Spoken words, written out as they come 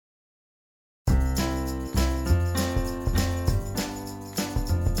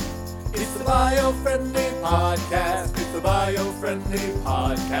Biofriendly Podcast. It's the Biofriendly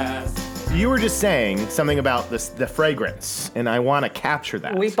Podcast. You were just saying something about the fragrance, and I want to capture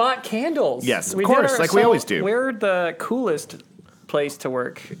that. We bought candles. Yes, of course, like we always do. We're the coolest place to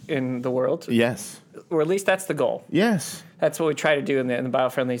work in the world. Yes. Or at least that's the goal. Yes. That's what we try to do in the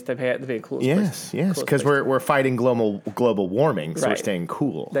Biofriendly to be the coolest place. Yes, because we're fighting global warming, so we're staying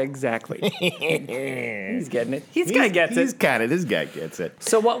cool. Exactly. He's getting it. This guy gets it.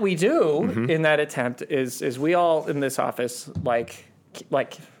 So what we do in that attempt is we all in this office like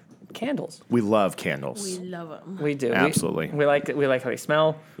candles. We love candles. We love them. We do. Absolutely. We like how they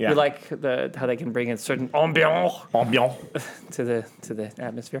smell. Yeah. We like how they can bring in certain ambiance to the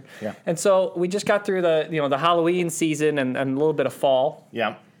atmosphere. Yeah. And so we just got through the Halloween season and a little bit of fall.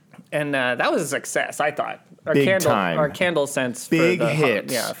 Yeah. And that was a success, I thought. Our candle scents. Big for the hit.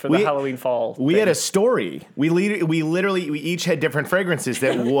 The Halloween fall. We had a story. We each had different fragrances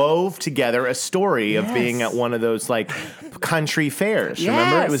that wove together a story of being at one of those like country fairs. Yes.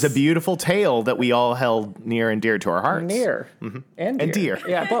 Remember? It was a beautiful tale that we all held near and dear to our hearts. And dear.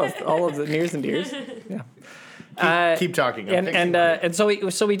 Yeah, both. All of the nears and dears. Yeah. Keep talking. And so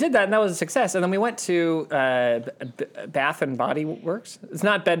we did that, and that was a success. And then we went to Bath and Body Works. It's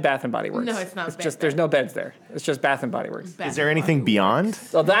not Bed Bath and Body Works. No, it's not. It's just there's no beds there. It's just Bath and Body Works. Is there anything beyond?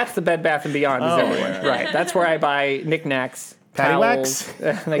 So that's the Bed Bath and Beyond. Is everywhere. Right. That's where I buy knickknacks, Patty towels,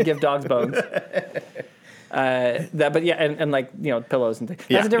 wax, and I give dogs bones. And like pillows and things.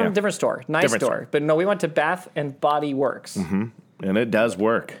 That's a different store. Nice store. But no, we went to Bath and Body Works. Mm-hmm. And it does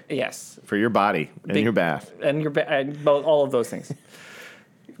work. Yes. For your body and your bath. And both, all of those things.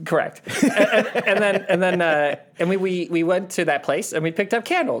 Correct. and then we went to that place and we picked up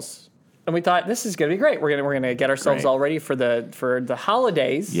candles. And we thought this is going to be great. We're gonna get ourselves all ready for the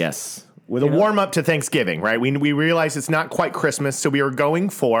holidays. Yes. With a warm up to Thanksgiving, right? We realized it's not quite Christmas, so we were going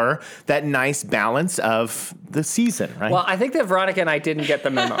for that nice balance of the season, right? Well, I think that Veronica and I didn't get the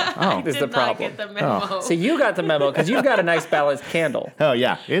memo. Is the problem? Not get the memo. So you got the memo because you've got a nice balanced candle. Oh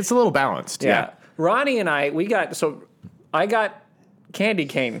yeah, it's a little balanced. Yeah. Ronnie and I, I got candy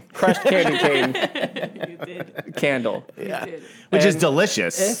cane, crushed candy cane You did. candle. Yeah. You did. Which is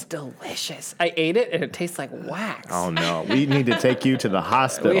delicious. It's delicious. I ate it and it tastes like wax. Oh no, we need to take you to the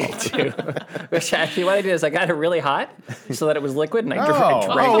hospital. We do. Which actually, what I did is I got it really hot so that it was liquid, and I drank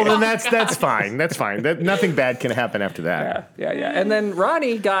well, it. then that's fine. That's fine. Nothing bad can happen after that. Yeah. And then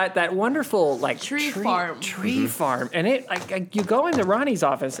Ronnie got that wonderful tree farm. farm, and you go into Ronnie's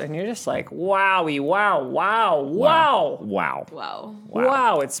office and you're just like, wow.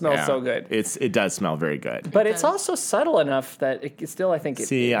 It smells so good. It does smell very good. But it's also subtle enough that it still, I think, it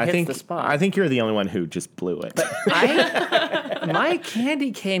hits the spot. I think you're the only one who just blew it. My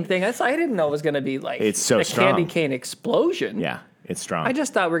candy cane thing, I didn't know it was going to be like it's so strong. Candy cane explosion. Yeah, it's strong. I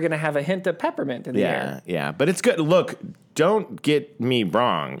just thought we were going to have a hint of peppermint in the air. Yeah, but it's good. Look, don't get me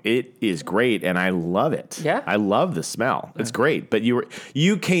wrong. It is great, and I love it. Yeah? I love the smell. It's great. But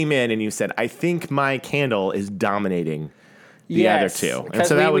you came in and you said, I think my candle is dominating the other two. And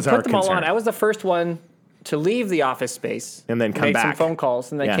so that was our concern. Put them all on. I was the first one to leave the office space. And then come made back. Some phone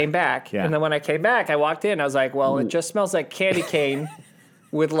calls, and then came back. Yeah. And then when I came back, I walked in. I was like, well, it just smells like candy cane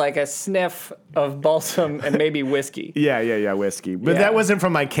with like a sniff of balsam and maybe whiskey. Yeah, whiskey. But that wasn't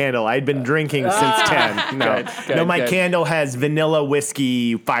from my candle. I'd been drinking since 10. No, good, my candle has vanilla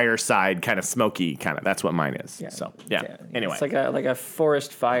whiskey, fireside, kind of smoky, that's what mine is. So, anyway. It's like a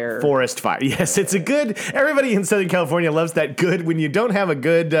forest fire. Forest fire. Yes, it's a good, everybody in Southern California loves that good. When you don't have a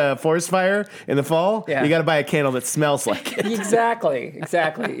good forest fire in the fall, you got to buy a candle that smells like it. Exactly.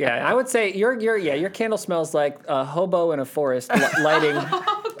 Yeah, I would say your candle smells like a hobo in a forest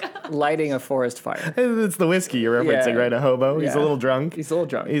lighting a forest fire. It's the whiskey you're referencing, right? A hobo. He's a little drunk. He's a little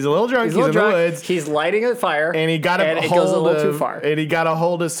drunk. He's in the woods. He's lighting a fire. And he got it goes a little too far. And he got a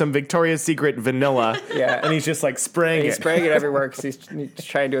hold of some Victoria's Secret vanilla. And he's just like spraying it. He's spraying it everywhere because he's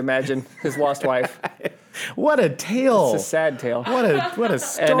trying to imagine his lost wife. What a tale. It's a sad tale. What a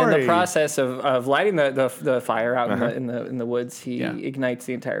story. And in the process of lighting the fire out in the woods, he ignites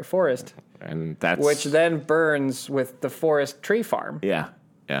the entire forest. And that's which then burns with the forest tree farm. Yeah.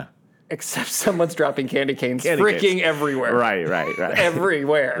 Except someone's dropping candy canes freaking everywhere. Right.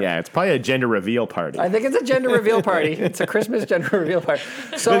 Everywhere. Yeah, it's probably a gender reveal party. I think it's a gender reveal party. It's a Christmas gender reveal party.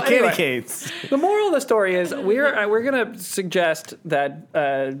 So with anyway, candy canes. The moral of the story is we're going to suggest that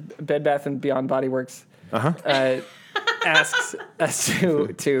Bed Bath and Beyond Body Works asks us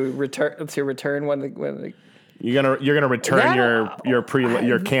to return when the You're gonna return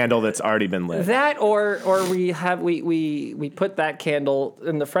your candle that's already been lit. That or we put that candle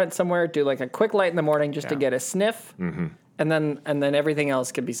in the front somewhere, do like a quick light in the morning just to get a sniff, and and then everything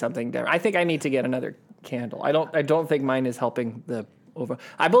else could be something different. I think I need to get another candle. I don't think mine is helping the over.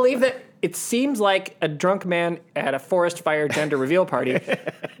 I believe that it seems like a drunk man at a forest fire gender reveal party,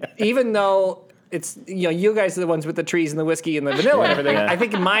 even though it's, you guys are the ones with the trees and the whiskey and the vanilla and everything. I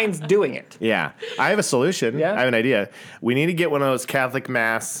think mine's doing it. Yeah. I have a solution. Yeah? I have an idea. We need to get one of those Catholic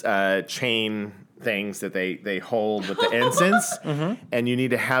Mass chain things that they hold with the incense, and you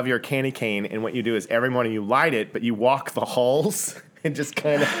need to have your candy cane, and what you do is every morning you light it, but you walk the halls and just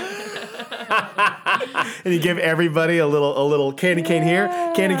kind of... and you give everybody a little candy cane here,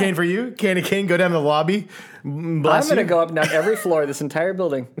 candy cane for you, candy cane, go down to the lobby. Bless I'm going to go up and down every floor of this entire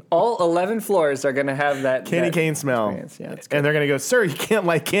building. All 11 floors are going to have that candy cane smell. Yeah, that's good. And they're going to go, sir, you can't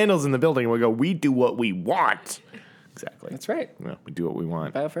light candles in the building. And we go, we do what we want. Exactly. That's right. No, we do what we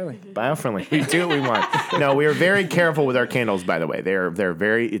want. Biofriendly. We do what we want. No, we are very careful with our candles, by the way.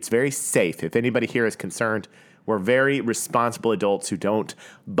 It's very safe. If anybody here is concerned, we're very responsible adults who don't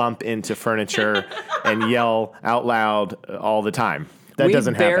bump into furniture and yell out loud all the time. That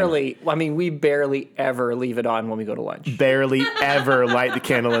doesn't happen. We barely ever leave it on when we go to lunch. Barely ever light the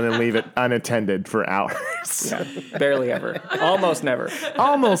candle and then leave it unattended for hours. Yeah, barely ever. Almost never.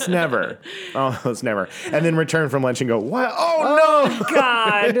 Almost never. Almost never. And then return from lunch and go, what? Oh, no.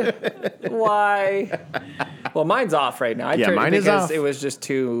 God. Why? Well, mine's off right now. Mine is off. It was just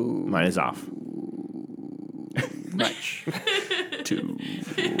too... Mine is off. Much.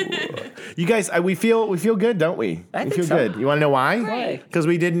 You guys, we feel good, don't we? I we think feel so. good. You want to know why? Why? Because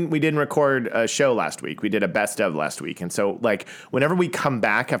we didn't record a show last week. We did a best of last week, and so like whenever we come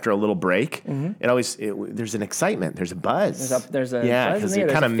back after a little break, there's an excitement, there's a buzz. There's a yeah, because you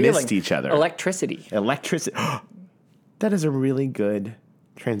kind of missed each other. Electricity. That is a really good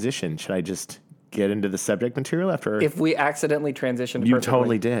transition. Should I just get into the subject material after? If we accidentally transitioned You perfectly,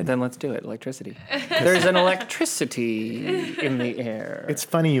 totally did. Then let's do it. Electricity. There's an electricity in the air. It's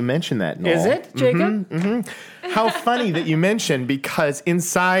funny you mentioned that, Noel. Is it, Jacob? How funny that you mentioned, because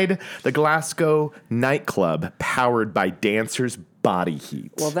inside the Glasgow nightclub powered by dancers' body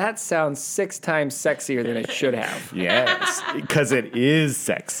heat. Well, that sounds 6 times sexier than it should have. Yes, because it is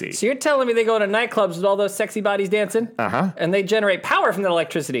sexy. So you're telling me they go to nightclubs with all those sexy bodies dancing? Uh-huh. And they generate power from the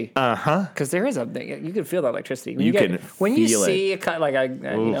electricity? Uh-huh. Because there is you can feel the electricity. You can when you feel see a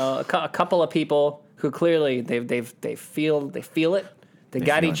couple of people who clearly they feel it. They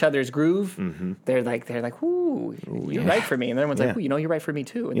got each other's groove. Mm-hmm. They're like, ooh, you're right for me. And then everyone's like, ooh, you're right for me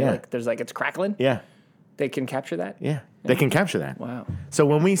too. And it's crackling. Yeah. They can capture that? Yeah. They can capture that. Wow. So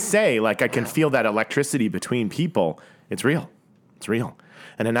when we say, I can feel that electricity between people, it's real. It's real.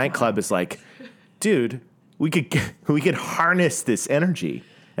 And a nightclub is like, dude, we could harness this energy.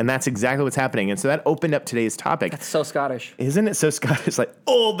 And that's exactly what's happening. And so that opened up today's topic. That's so Scottish. Isn't it so Scottish? Like,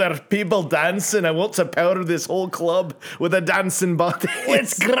 there are people dancing. I want to power this whole club with a dancing body.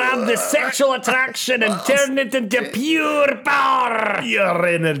 Let's grab the sexual attraction and turn it into pure power. Your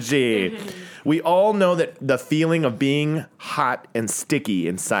energy. We all know that the feeling of being hot and sticky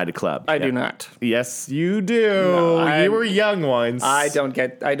inside a club. I do not. Yes, you do. No, you were young once. I don't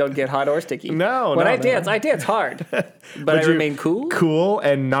get hot or sticky. No, when no, I no. dance, I dance hard, but I remain cool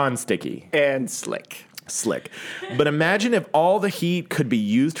and non-sticky and slick. But imagine if all the heat could be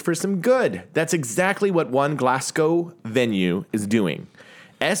used for some good. That's exactly what one Glasgow venue is doing.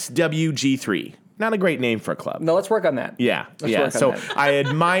 SWG3. Not a great name for a club. No, let's work on that. Yeah. Let's So work on that. I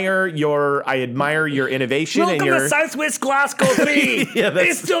admire your innovation. Welcome and to Southwest Glasgow 3. Yeah,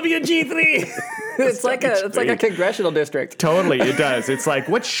 that's- SWG3. It's like a congressional district. Totally, it does. It's like,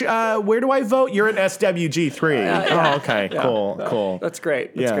 where do I vote? You're at SWG3. Oh, okay, cool. That's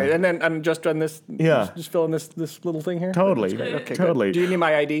great. That's Yeah. great. And then I'm just on this. Yeah. Just fill in this little thing here. Totally. That's great. Okay, Totally. good. Do you need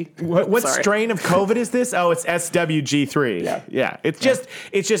my ID? What Sorry. strain of COVID is this? Oh, it's SWG3. Yeah. It's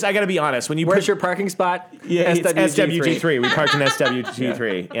just. I got to be honest. When you Where's your parking spot? Yeah, it's SWG3. SWG3. We parked in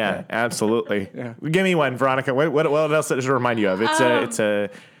SWG3. Yeah, absolutely. Yeah. Give me one, Veronica. What else does it remind you of? It's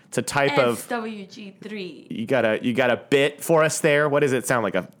a type of SWG3. You got a bit for us there. What does it sound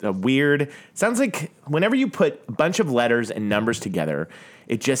like? A weird. Sounds like whenever you put a bunch of letters and numbers together,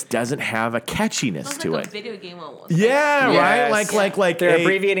 it just doesn't have a catchiness Sounds to like it. a video game almost. Yeah, Yes. right. Like They're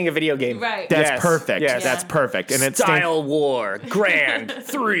abbreviating a video game. Right. That's Yes. perfect. Yes. That's perfect. And it's Style War Grand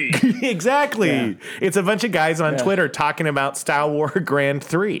 3. exactly. Yeah. It's a bunch of guys on Twitter talking about Style War Grand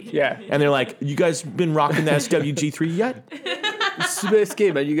 3. Yeah. And they're like, "You guys been rocking the SWG3 yet?" It's the best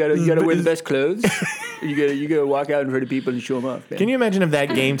game, man. You gotta wear the best clothes. You gotta walk out in front of people and show them off, man. Can you imagine if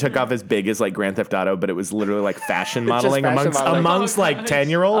that game took off as big as like Grand Theft Auto, but it was literally like fashion modeling amongst like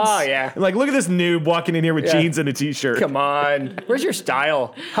 10-year-olds? Oh, yeah. Like, look at this noob walking in here with jeans and a t-shirt. Come on. Where's your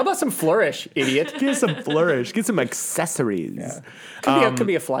style? How about some flourish, idiot? Get some flourish. Get some accessories. Yeah. Could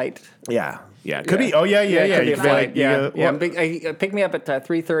be a flight. Yeah. Yeah. Could be. Oh, yeah. Could be a flight. Yeah. Pick me up at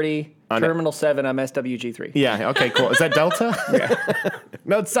 3:30, Terminal 7 on SWG3. Yeah. Okay, cool. Is that Delta? Yeah.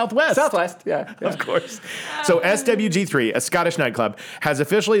 No, it's Southwest. Southwest, yeah. Of course. So SWG3, a Scottish nightclub, has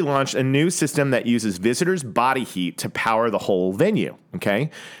officially launched a new system that uses visitors' body heat to power the whole venue. Okay?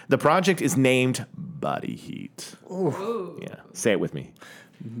 The project is named Body Heat. Ooh. Yeah. Say it with me.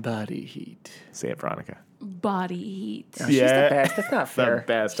 Body heat. Say it, Veronica. Body heat. Oh, she's the best. That's not fair. The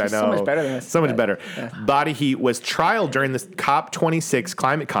best, She's I know. so much better than us. So much better. Body heat was trialed during the COP26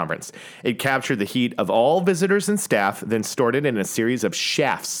 climate conference. It captured the heat of all visitors and staff, then stored it in a series of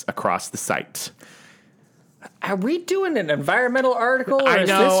shafts across the site. Are we doing an environmental article, or I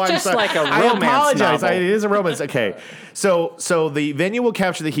know. is this just like a romance I apologize. novel? It is a romance. Okay. So the venue will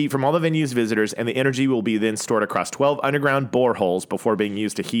capture the heat from all the venue's visitors, and the energy will be then stored across 12 underground boreholes before being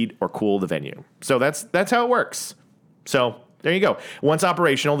used to heat or cool the venue. So that's how it works. So there you go. Once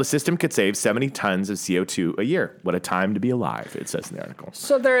operational, the system could save 70 tons of CO2 a year. What a time to be alive, it says in the article.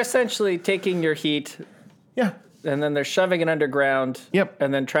 So they're essentially taking your heat, Yeah. and then they're shoving it underground. Yep.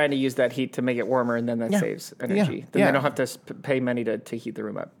 And then trying to use that heat to make it warmer, and then that saves energy. Yeah. Then Yeah. they don't have to pay money to heat the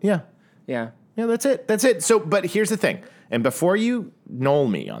room up. Yeah. Yeah. Yeah, that's it. That's it. So, but here's the thing. And before you knoll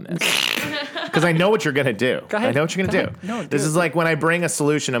me on this, because I know what you're going to do. Go ahead. I know what you're going to do. No, this is like when I bring a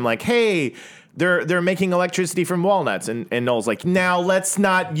solution, I'm like, hey, they're making electricity from walnuts. And Noel's like, now let's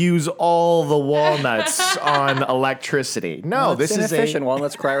not use all the walnuts on electricity. No, Well, this it's is inefficient.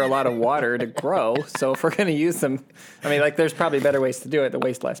 Walnuts require a lot of water to grow. So if we're going to use them, I mean, like, there's probably better ways to do it that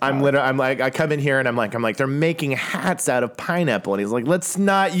waste less power. I'm like, I come in here and I'm like, they're making hats out of pineapple. And he's like, let's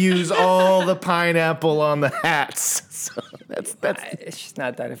not use all the pineapple on the hats. So that's It's just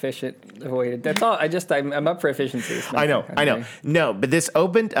not that efficient. That's all. I'm up for efficiency. It's not- I know. No, but this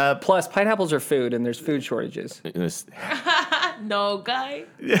opened up. Plus, pineapples are food, and there's food shortages. No, guy.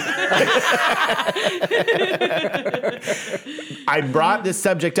 I brought this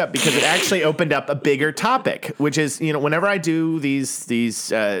subject up because it actually opened up a bigger topic, which is, whenever I do these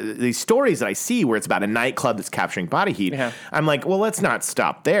stories that I see where it's about a nightclub that's capturing body heat, I'm like, well, let's not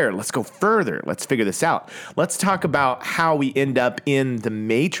stop there. Let's go further. Let's figure this out. Let's talk about how we end up in the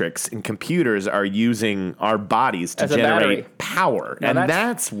matrix and computers are using our bodies to generate power. Now and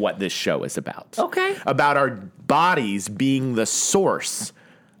that's what this show is about. Okay. About our bodies being the source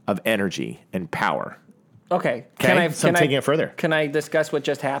of energy and power. Okay. I'm taking it further. Can I discuss what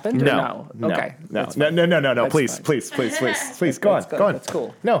just happened? Or No. Okay. No. That's fine. No. That's Please. fine. Go on. Go on. That's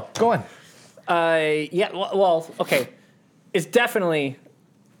cool. No, go on. Yeah. Well. Okay. It's definitely.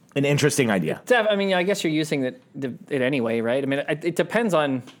 An interesting idea. I mean, I guess you're using it anyway, right? I mean, it depends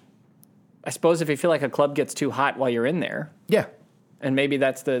on. I suppose if you feel like a club gets too hot while you're in there. Yeah. And maybe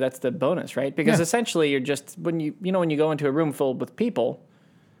that's the bonus, right? Because essentially you're just when you go into a room filled with people,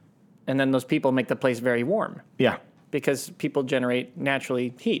 and then those people make the place very warm. Yeah. Because people generate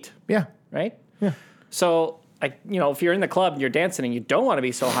naturally heat. Yeah. Right? Yeah. So if you're in the club and you're dancing and you don't want to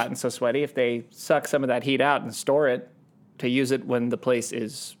be so hot and so sweaty, if they suck some of that heat out and store it to use it when the place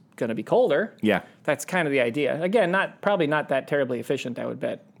is going to be colder. Yeah. That's kind of the idea. Again, probably not that terribly efficient, I would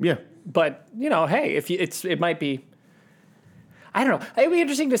bet. Yeah. But hey, it might be. I don't know. It'd be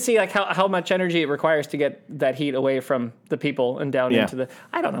interesting to see like how much energy it requires to get that heat away from the people and down into the.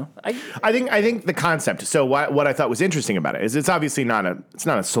 I don't know. I think the concept. So what I thought was interesting about it is it's obviously not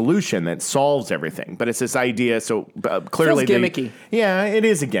a solution that solves everything, but it's this idea. So clearly, feels gimmicky. It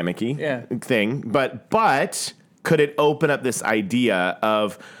is a gimmicky thing. But could it open up this idea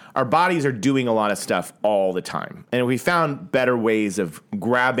of our bodies are doing a lot of stuff all the time, and if we found better ways of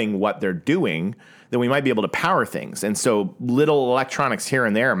grabbing what they're doing, then we might be able to power things. And so little electronics here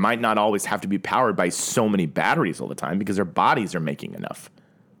and there might not always have to be powered by so many batteries all the time because our bodies are making enough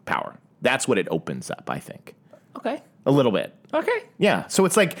power. That's what it opens up, I think. Okay. A little bit. Okay. Yeah. So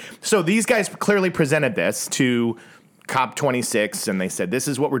it's like, so these guys clearly presented this to COP26 and they said, this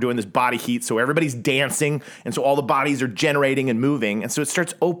is what we're doing, this body heat. So everybody's dancing. And so all the bodies are generating and moving. And so it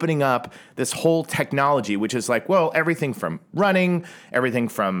starts opening up this whole technology, which is like, well, everything from running, everything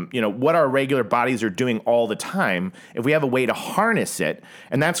from, what our regular bodies are doing all the time, if we have a way to harness it.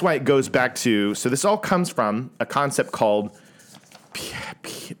 And that's why it goes back to, so this all comes from a concept called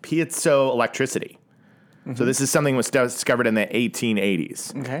piezoelectricity. So this is something that was discovered in the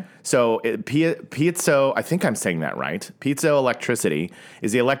 1880s. Okay. So piezo, I think I'm saying that right. Piezoelectricity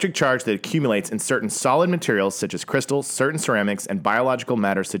is the electric charge that accumulates in certain solid materials such as crystals, certain ceramics, and biological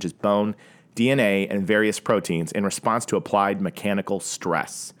matter such as bone, DNA, and various proteins in response to applied mechanical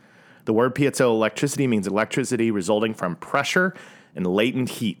stress. The word piezoelectricity means electricity resulting from pressure and latent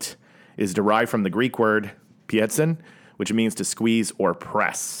heat. It is derived from the Greek word piezon, which means to squeeze or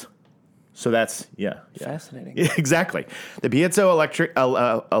press. So that's, Fascinating. Exactly. The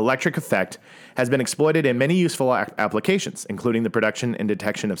piezoelectric effect has been exploited in many useful applications, including the production and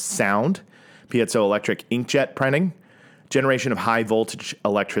detection of sound, piezoelectric inkjet printing, generation of high voltage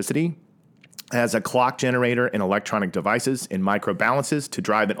electricity, as a clock generator in electronic devices, in microbalances to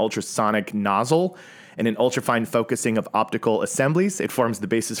drive an ultrasonic nozzle, and in ultrafine focusing of optical assemblies. It forms the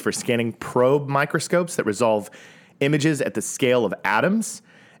basis for scanning probe microscopes that resolve images at the scale of atoms.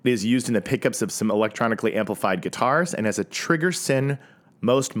 It is used in the pickups of some electronically amplified guitars and as a trigger in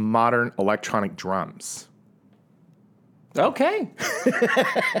most modern electronic drums. Okay.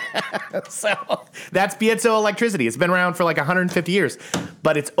 So that's piezoelectricity. It's been around for like 150 years,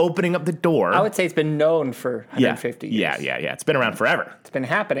 but it's opening up the door. I would say it's been known for 150 years. Yeah. It's been around forever. It's been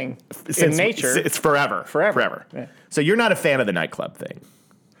happening in nature. It's forever. Yeah. So you're not a fan of the nightclub thing.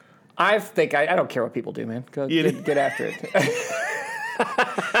 I don't care what people do, man. Get after it.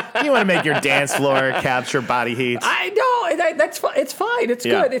 You want to make your dance floor capture body heat. I know that's fine. It's fine. It's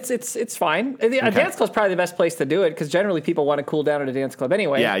Yeah. good. It's fine. A dance club's probably the best place to do it because generally people want to cool down at a dance club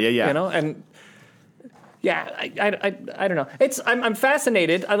anyway. Yeah. You know, and I don't know. I'm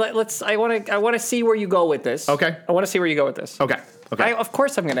fascinated. I want to see where you go with this. Okay. I want to see where you go with this. Okay. Of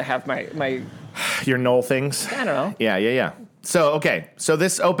course I'm going to have my Your null things. I don't know. Yeah. So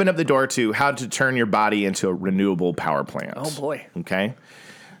this opened up the door to how to turn your body into a renewable power plant. Oh boy. Okay.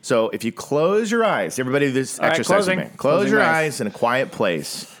 So if you close your eyes, everybody do this exercise with me. Close your eyes in a quiet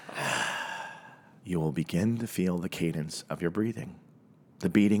place. You will begin to feel the cadence of your breathing, the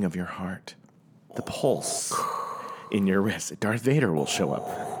beating of your heart, the pulse in your wrist. Darth Vader will show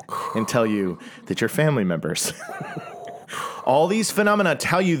up and tell you that you're family members. All these phenomena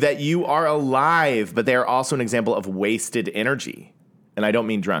tell you that you are alive, but they are also an example of wasted energy. And I don't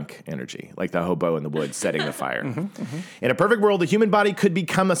mean drunk energy, like the hobo in the woods setting the fire. In a perfect world, the human body could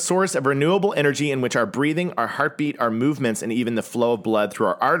become a source of renewable energy in which our breathing, our heartbeat, our movements, and even the flow of blood through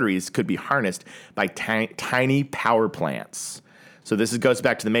our arteries could be harnessed by tiny power plants. So this goes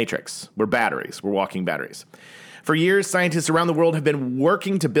back to the Matrix. We're batteries. We're walking batteries. For years, scientists around the world have been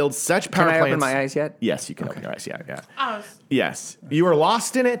working to build such power plants. Can I open my eyes yet? Yes, you can open your eyes. Yeah. Oh, Yes. You were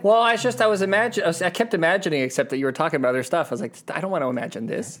lost in it? Well, I kept imagining, except that you were talking about other stuff. I was like, I don't want to imagine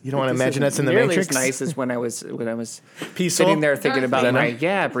this. You don't want to This imagine isn't us in the nearly Matrix? as nice as when I was Peaceful? sitting there thinking about Zen?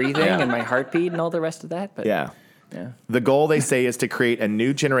 my breathing and my heartbeat and all the rest of that. But Yeah. yeah. The goal, they say, is to create a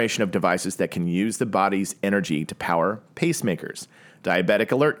new generation of devices that can use the body's energy to power pacemakers,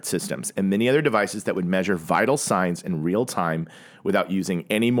 diabetic alert systems, and many other devices that would measure vital signs in real time without using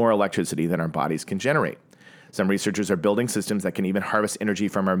any more electricity than our bodies can generate. Some researchers are building systems that can even harvest energy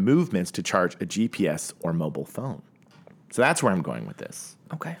from our movements to charge a GPS or mobile phone. So that's where I'm going with this.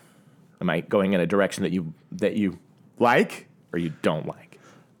 Okay. Am I going in a direction that you like or you don't like?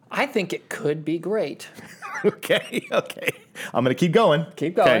 I think it could be great. Okay. I'm going to keep going.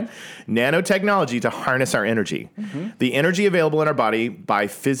 Keep going. Okay. Nanotechnology to harness our energy. The energy available in our body by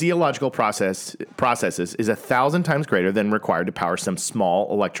physiological processes is 1,000 times greater than required to power some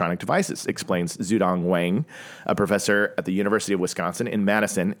small electronic devices, explains Zudong Wang, a professor at the University of Wisconsin in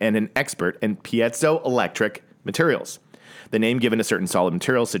Madison and an expert in piezoelectric materials. The name given to certain solid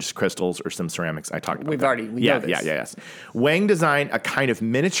materials, such as crystals or some ceramics. I talked about We know this. Yes. Wang designed a kind of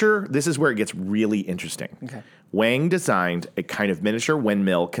miniature. This is where it gets really interesting. Okay. Wang designed a kind of miniature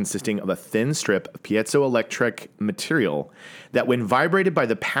windmill consisting of a thin strip of piezoelectric material that, when vibrated by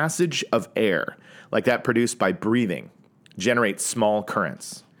the passage of air, like that produced by breathing, generates small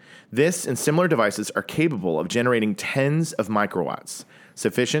currents. This and similar devices are capable of generating tens of microwatts,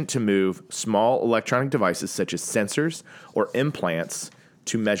 sufficient to move small electronic devices such as sensors or implants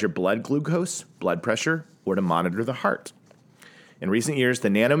to measure blood glucose, blood pressure, or to monitor the heart. In recent years, the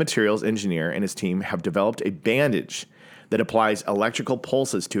nanomaterials engineer and his team have developed a bandage that applies electrical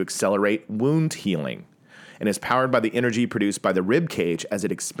pulses to accelerate wound healing and is powered by the energy produced by the rib cage as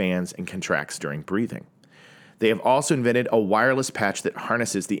it expands and contracts during breathing. They have also invented a wireless patch that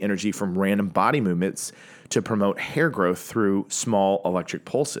harnesses the energy from random body movements to promote hair growth through small electric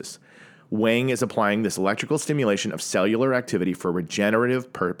pulses. Wang is applying this electrical stimulation of cellular activity for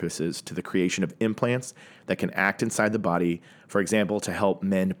regenerative purposes to the creation of implants that can act inside the body, for example, to help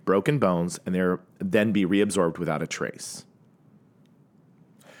mend broken bones and then be reabsorbed without a trace.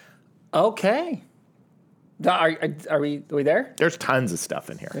 Okay. Are we there? There's tons of stuff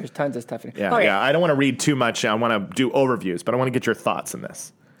in here. There's tons of stuff in here. Yeah, Okay. yeah. I don't want to read too much. I want to do overviews, but I want to get your thoughts on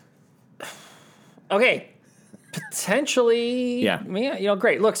this. Okay. Potentially. Yeah.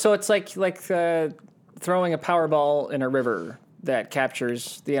 Great. Look, so it's like throwing a power ball in a river that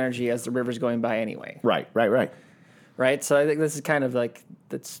captures the energy as the river's going by anyway. Right. Right? So I think this is kind of like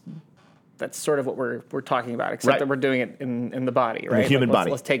that's sort of what we're talking about, except that we're doing it in the body, right? The human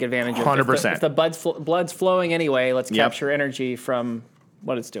body. Let's take advantage of 100%. If the blood's flowing anyway, let's capture energy from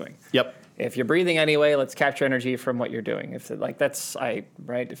what it's doing. Yep. If you're breathing anyway, let's capture energy from what you're doing. If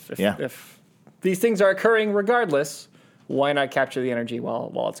these things are occurring regardless, why not capture the energy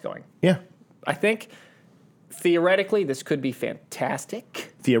while it's going? Yeah. I think theoretically this could be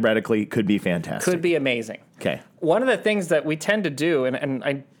fantastic. Theoretically, could be fantastic. Could be amazing. Okay. One of the things that we tend to do,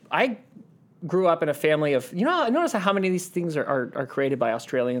 and I grew up in a family of, notice how many of these things are created by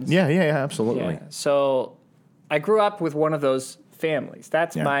Australians? Yeah, absolutely. Yeah. So I grew up with one of those families.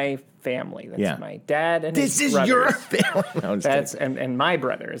 That's my family. That's my dad and his brothers. Your family. No, That's and my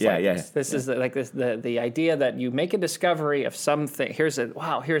brother is this. This is like this the idea that you make a discovery of something. Here's an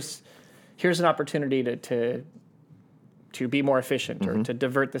opportunity to be more efficient or to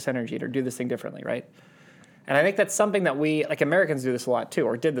divert this energy or do this thing differently, right? And I think that's something that we, like Americans, do this a lot too,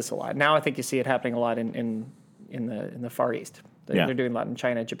 or did this a lot. Now I think you see it happening a lot in the Far East. They're doing a lot in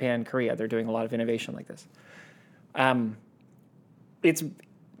China, Japan, Korea. They're doing a lot of innovation like this. It's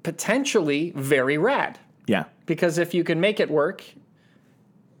potentially very rad. Yeah. Because if you can make it work,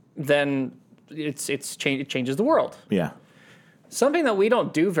 then it changes the world. Yeah. Something that we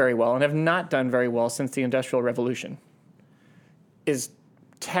don't do very well and have not done very well since the Industrial Revolution is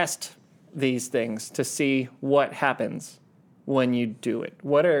test these things to see what happens when you do it.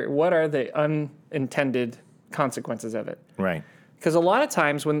 What are the unintended consequences of it? Right. Because a lot of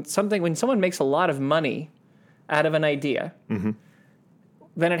times when someone makes a lot of money out of an idea,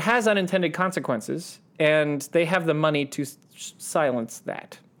 then it has unintended consequences, and they have the money to silence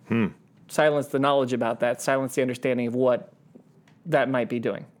that. Silence the knowledge about that, silence the understanding of what that might be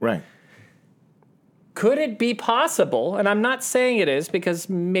doing. Right. Could it be possible, and I'm not saying it is because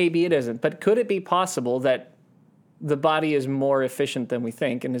maybe it isn't, but could it be possible that the body is more efficient than we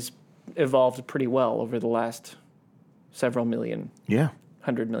think and has evolved pretty well over the last several million,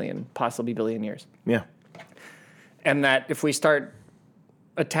 100 million, possibly billion years? Yeah. And that if we start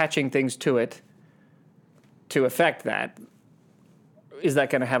attaching things to it to affect that, is that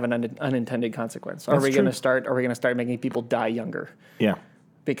going to have an unintended consequence? Are we going to start making people die younger? Yeah.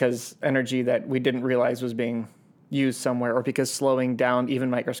 Because energy that we didn't realize was being used somewhere, or because slowing down even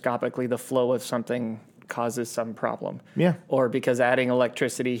microscopically the flow of something causes some problem. Yeah. Or because adding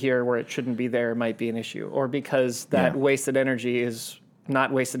electricity here where it shouldn't be there might be an issue. Or because that wasted energy is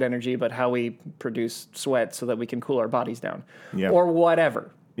not wasted energy, but how we produce sweat so that we can cool our bodies down. Yeah. Or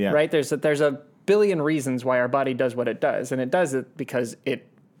whatever. Yeah. Right? There's a billion reasons why our body does what it does. And it does it because it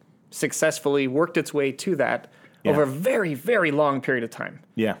successfully worked its way to that over a very, very long period of time.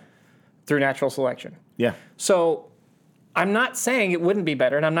 Yeah. Through natural selection. Yeah. So I'm not saying it wouldn't be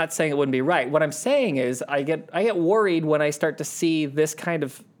better, and I'm not saying it wouldn't be right. What I'm saying is I get worried when I start to see this kind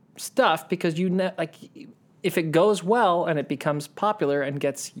of stuff because if it goes well and it becomes popular and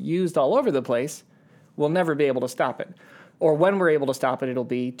gets used all over the place, we'll never be able to stop it. Or when we're able to stop it, it'll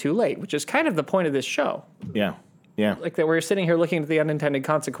be too late, which is kind of the point of this show. Yeah. Yeah. Like that we're sitting here looking at the unintended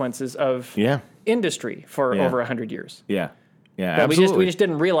consequences of industry for over 100 years. Yeah. Yeah, But absolutely. we just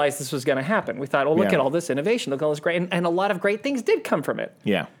didn't realize this was going to happen. We thought, look at all this innovation, look at all this great, and a lot of great things did come from it.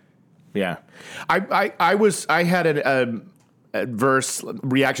 Yeah. Yeah. I had an adverse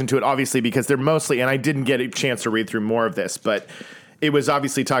reaction to it, obviously, because they're mostly, and I didn't get a chance to read through more of this, but it was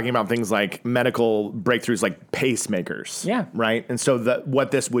obviously talking about things like medical breakthroughs like pacemakers. Yeah. Right? And so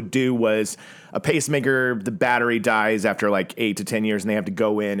what this would do was a pacemaker, the battery dies after like 8 to 10 years and they have to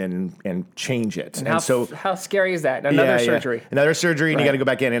go in and change it. And how scary is that? Another surgery. Another surgery, and you got to go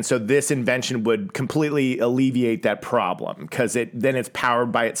back in. And so this invention would completely alleviate that problem because then it's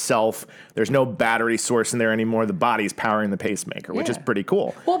powered by itself. There's no battery source in there anymore. The body's powering the pacemaker, which is pretty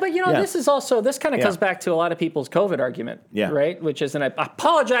cool. Well, but this kind of goes back to a lot of people's COVID argument, right? Which is, and I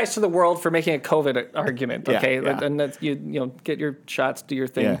apologize to the world for making a COVID argument, okay? And that's, get your shots, do your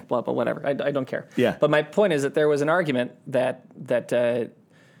thing, blah, blah, whatever. I don't care. Yeah. But my point is that there was an argument that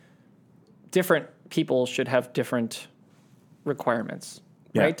different people should have different requirements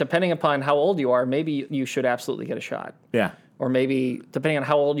Yeah. right? Depending upon how old you are, maybe you should absolutely get a shot. Yeah. Or maybe depending on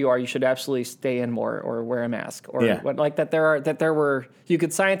how old you are, you should absolutely stay in more or wear a mask or like that. There were you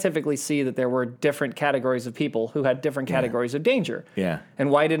could scientifically see that there were different categories of people who had different categories of danger. Yeah.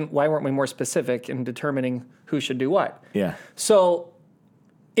 And why weren't we more specific in determining who should do what? Yeah. So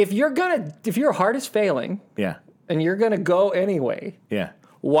if your heart is failing Yeah. and you're gonna go anyway, Yeah.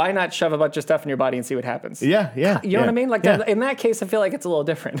 why not shove a bunch of stuff in your body and see what happens? Yeah. Yeah. You know what I mean? Like yeah. in that case, I feel like it's a little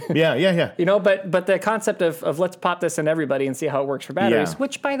different. Yeah. Yeah. Yeah. You know, but the concept of let's pop this in everybody and see how it works for batteries, Yeah.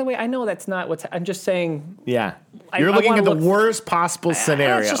 which, by the way, I know that's not I'm just saying. Yeah. I You're looking wanna at the look- worst possible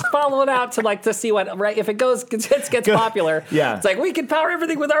scenario. Let's just follow it out to see what, right? If it gets popular, Yeah. it's like we can power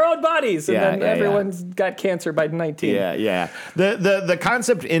everything with our own bodies, and Yeah, then yeah, everyone's got cancer by 19. Yeah, yeah. The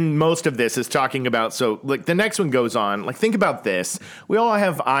concept in most of this is talking about, so like the next one goes on, like think about this. We all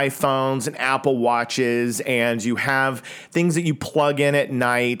have iPhones and Apple Watches, and you have things that you plug in at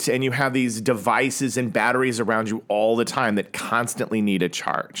night, and you have these devices and batteries around you all the time that constantly need a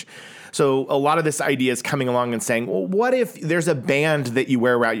charge. So a lot of this idea is coming along and saying, well, what if there's a band that you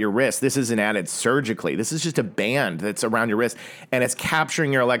wear around your wrist? This isn't added surgically. This is just a band that's around your wrist, and it's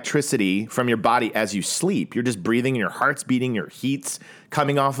capturing your electricity from your body as you sleep. You're just breathing, your heart's beating, your heat's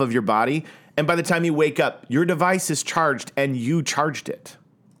coming off of your body. And by the time you wake up, your device is charged and you charged it.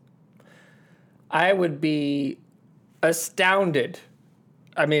 I would be astounded.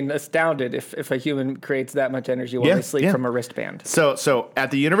 If a human creates that much energy while they sleep from a wristband. So at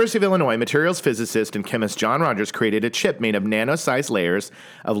the University of Illinois, materials physicist and chemist John Rogers created a chip made of nano-sized layers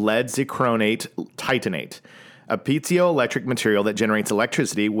of lead zirconate titanate, a piezoelectric material that generates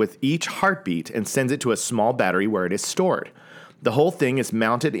electricity with each heartbeat and sends it to a small battery where it is stored. The whole thing is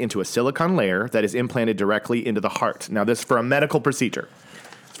mounted into a silicon layer that is implanted directly into the heart. Now, this is for a medical procedure.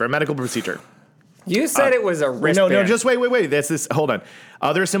 It's for a medical procedure. You said it was a wristband. No, just wait. Hold on.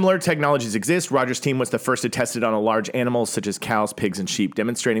 Other similar technologies exist. Rogers' team was the first to test it on large animals such as cows, pigs, and sheep,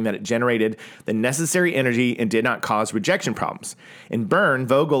 demonstrating that it generated the necessary energy and did not cause rejection problems. In Bern,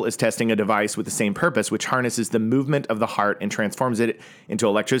 Vogel is testing a device with the same purpose, which harnesses the movement of the heart and transforms it into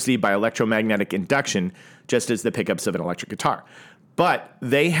electricity by electromagnetic induction, just as the pickups of an electric guitar. But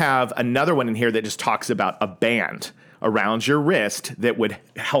they have another one in here that just talks about a band around your wrist that would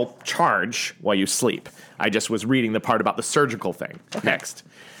help charge while you sleep. I just was reading the part about the surgical thing next.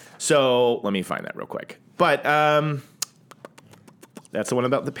 So let me find that real quick. But that's the one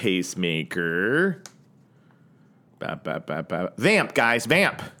about the pacemaker. Vamp, guys,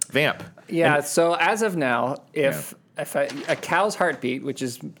 vamp. Yeah, so as of now, if a cow's heartbeat, which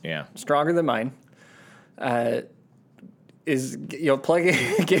is stronger than mine, is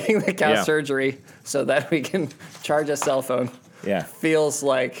getting the cow surgery so that we can charge a cell phone. Yeah. Feels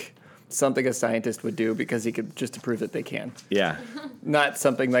like something a scientist would do because he could just to prove that they can. Yeah. Not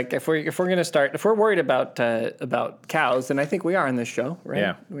something like if we're worried about cows, and I think we are on this show, right?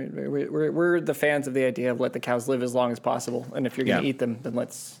 Yeah. We're the fans of the idea of let the cows live as long as possible, and if you're going to eat them, then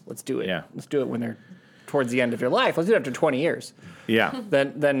let's do it. Yeah. Let's do it when they're towards the end of your life. Let's do it after 20 years. Yeah.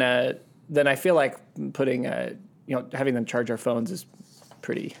 Then I feel like putting having them charge our phones is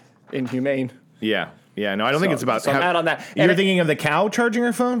pretty inhumane. Yeah. No, I don't think it's about. So I'm out on that. You're thinking of the cow charging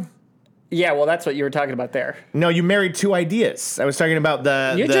her phone? Yeah, well, that's what you were talking about there. No, you married two ideas. I was talking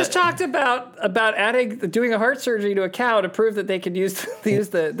about You just talked about doing a heart surgery to a cow to prove that they could use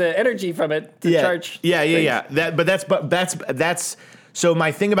the energy from it to charge. Yeah. That's. So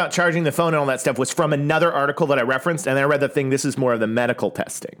my thing about charging the phone and all that stuff was from another article that I referenced, and then I read the thing. This is more of the medical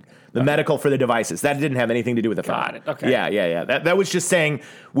testing, medical for the devices. That didn't have anything to do with the phone. Got it. Okay. Yeah. That was just saying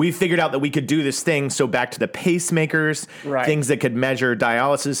we figured out that we could do this thing. So back to the pacemakers, things that could measure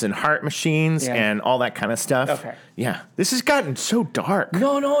dialysis and heart machines and all that kind of stuff. Okay. Yeah. This has gotten so dark.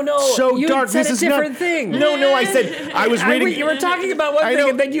 No. So you dark. Said this a is different not, thing. No. I said I was reading. You were talking about one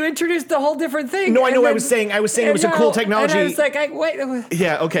thing, and then you introduced the whole different thing. No, I know. I was saying it was a cool technology. And I was like, wait.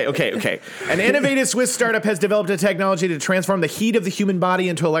 Yeah. Okay. An innovative Swiss startup has developed a technology to transform the heat of the human body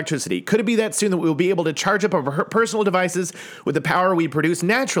into electricity. Could it be that soon that we will be able to charge up our personal devices with the power we produce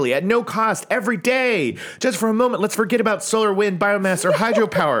naturally at no cost every day? Just for a moment, let's forget about solar, wind, biomass, or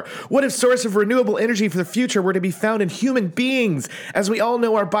hydropower. What if source of renewable energy for the future were to be found in human beings? As we all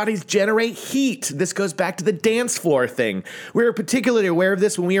know, our bodies generate heat. This goes back to the dance floor thing. We're particularly aware of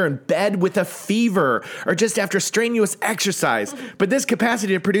this when we are in bed with a fever or just after strenuous exercise. But this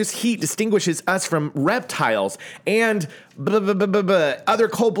capacity to produce heat distinguishes us from reptiles and other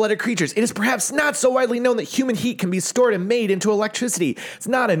cold-blooded creatures. It is perhaps not so widely known that human heat can be stored and made into electricity. It's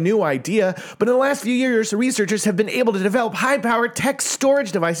not a new idea, but in the last few years, researchers have been able to develop high-powered tech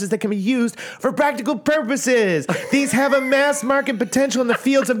storage devices that can be used for practical purposes. These have a mass market potential in the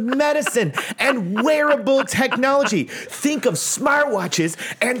fields of medicine and wearable technology. Think of smartwatches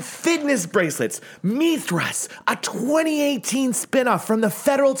and fitness bracelets. Mithras, a 2018 spinoff from the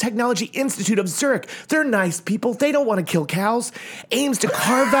Federal Technology Institute of Zurich. They're nice people. They don't want to kill cows. Aims to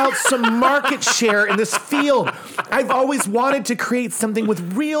carve out some market share in this field. I've always wanted to create something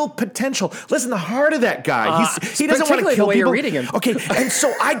with real potential. Listen, the heart of that guy. He doesn't want to kill the way people. You're reading him. Okay, and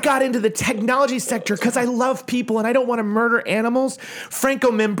so I got into the technology sector because I love people and I don't want to murder animals. Franco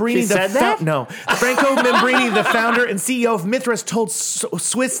Membrini, Franco Membrini, the founder and CEO of Mithras, told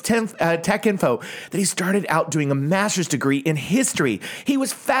Swiss Tech Info that he started out doing a master's degree in history. He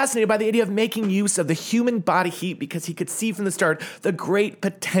was fascinated by the idea of making use of the human body heat because he could see from the start the great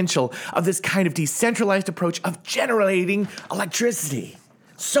potential of this kind of decentralized approach of generating electricity.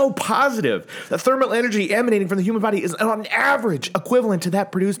 So positive. The thermal energy emanating from the human body is on average equivalent to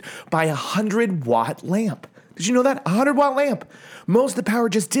that produced by a 100-watt lamp. Did you know that? A 100-watt lamp. Most of the power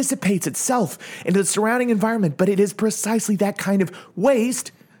just dissipates itself into the surrounding environment, but it is precisely that kind of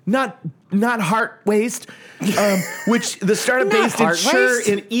waste, not heart waste, which the startup based in Chur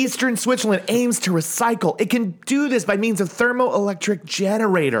in eastern Switzerland aims to recycle. It can do this by means of thermoelectric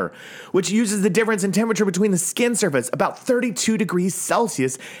generator, which uses the difference in temperature between the skin surface, about 32 degrees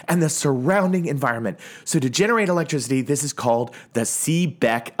Celsius, and the surrounding environment. So to generate electricity, this is called the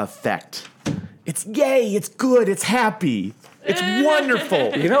Seebeck effect. It's yay, it's good, it's happy. It's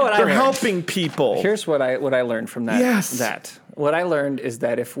wonderful. You know what They're helping people. Here's what I learned from that. Yes. What I learned is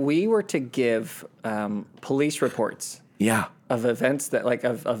that if we were to give police reports of events that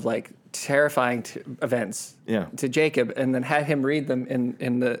of terrifying events to Jacob and then have him read them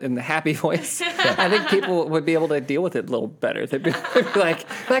in the happy voice, I think people would be able to deal with it a little better. They'd be like,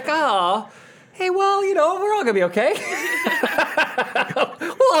 oh, hey, well, we're all going to be okay.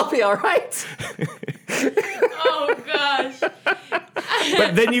 We'll all be all right. Oh, gosh.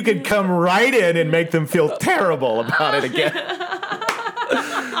 But then you could come right in and make them feel terrible about it again.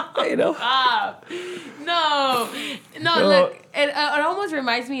 No, look, it almost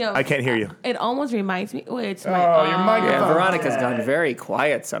reminds me of... I can't hear you. It almost reminds me... Wait, it's your microphone. Yeah, Veronica's gone very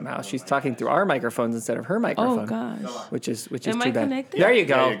quiet somehow. She's talking through our microphones instead of her microphone. Oh, gosh. Which is Am too I bad. connected? There you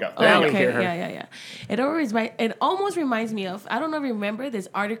go. Now we hear her. Yeah. It almost reminds me of... I don't know if you remember this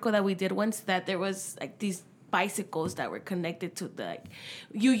article that we did once that there was these bicycles that were connected to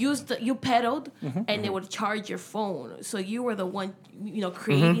you pedaled and it would charge your phone. So you were the one,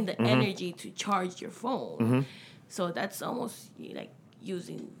 creating the energy to charge your phone. So that's almost like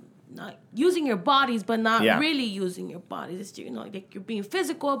not using your bodies, but not really using your bodies. It's, like you're being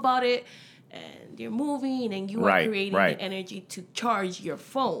physical about it and you're moving and you are creating the energy to charge your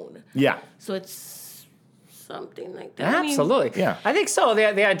phone. Yeah. So it's something like that. Absolutely. I think so.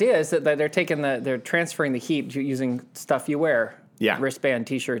 The idea is that they're transferring the heat using stuff you wear. Yeah. Wristband,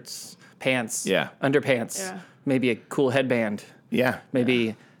 t-shirts, pants, underpants, maybe a cool headband. Yeah.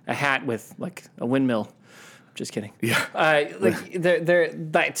 Maybe a hat with like a windmill. Just kidding. Yeah. They're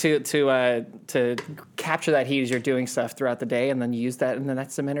to capture that heat as you're doing stuff throughout the day, and then you use that, and then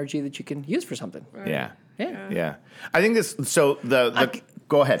that's some energy that you can use for something. Right. Yeah. I think this. So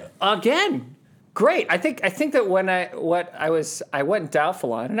go ahead again. Great. I think that when I went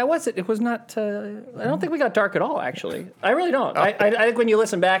doubtful on, and it was not. I don't think we got dark at all. Actually, I really don't. I think when you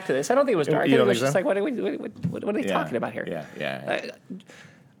listen back to this, I don't think it was dark. It was just like, what are they talking about here? Yeah.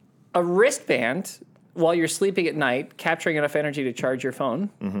 A wristband while you're sleeping at night, capturing enough energy to charge your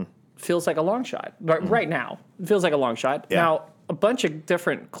phone, feels like a long shot. Right now, it feels like a long shot. Yeah. Now, a bunch of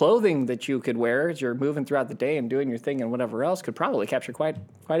different clothing that you could wear as you're moving throughout the day and doing your thing and whatever else could probably capture quite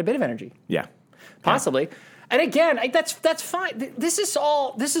a bit of energy. Yeah. Possibly. Yeah. And again, that's fine. This is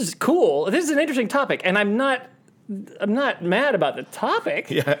cool. This is an interesting topic, and I'm not mad about the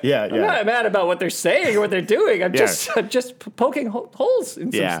topic. I'm not mad about what they're saying or what they're doing. I'm just poking holes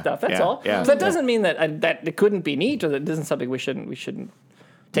in some stuff. That's all. Yeah. So that doesn't mean that it couldn't be neat or that isn't something we shouldn't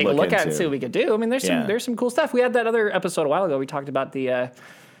take a look at and see what we could do. I mean, there's some cool stuff. We had that other episode a while ago. We talked about the.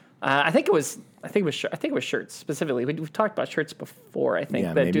 I think it was shirts specifically. We've talked about shirts before. I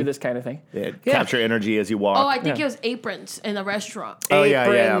think that do this kind of thing. Capture energy as you walk. Oh, I think it was aprons in a restaurant. Oh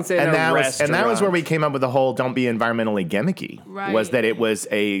aprons in a restaurant. And that was where we came up with the whole "don't be environmentally gimmicky." Right. Was that it was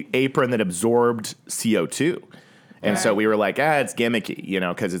a apron that absorbed CO2. And so we were like, it's gimmicky,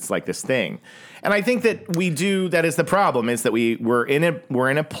 because it's like this thing. And I think that that is the problem, is that we're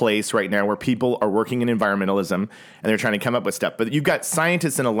in a place right now where people are working in environmentalism and they're trying to come up with stuff. But you've got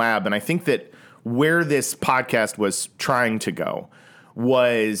scientists in a lab, and I think that where this podcast was trying to go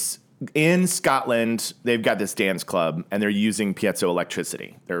was in Scotland. They've got this dance club, and they're using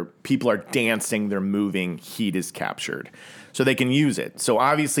piezoelectricity. People are dancing, they're moving, heat is captured. So they can use it. So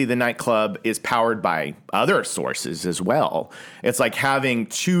obviously the nightclub is powered by other sources as well. It's like having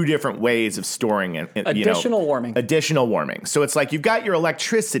two different ways of storing it. Additional warming. Additional warming. So it's like you've got your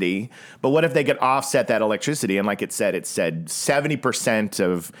electricity, but what if they could offset that electricity? And like it said 70%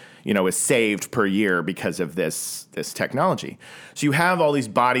 of, is saved per year because of this technology. So you have all these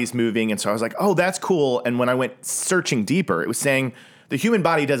bodies moving. And so I was like, oh, that's cool. And when I went searching deeper, it was saying, the human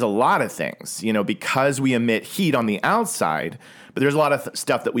body does a lot of things, because we emit heat on the outside, but there's a lot of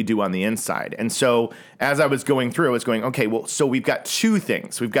stuff that we do on the inside. And so as I was going through, I was going, okay, well, so we've got two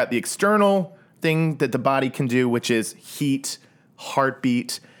things. We've got the external thing that the body can do, which is heat,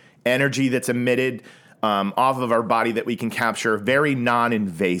 heartbeat, energy that's emitted off of our body that we can capture very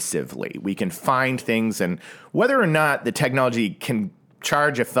non-invasively. We can find things, and whether or not the technology can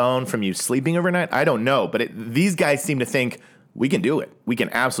charge a phone from you sleeping overnight, I don't know. But these guys seem to think, we can do it. We can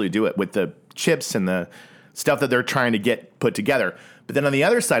absolutely do it with the chips and the stuff that they're trying to get put together. But then on the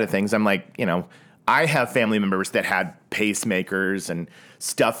other side of things, I'm like, I have family members that had pacemakers and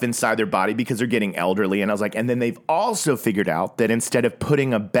stuff inside their body because they're getting elderly. And I was like, and then they've also figured out that instead of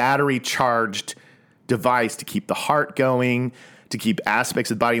putting a battery charged device to keep the heart going, to keep aspects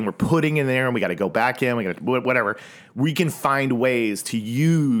of the body, and we're putting in there and we got to go back in, we got to whatever, we can find ways to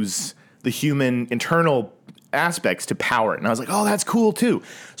use the human internal aspects to power it. And I was like, oh, that's cool too.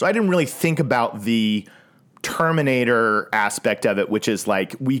 So I didn't really think about the Terminator aspect of it, which is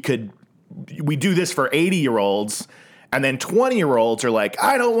like we do this for 80-year-olds, and then 20-year-olds are like,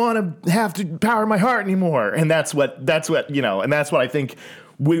 I don't want to have to power my heart anymore. And that's what and that's what I think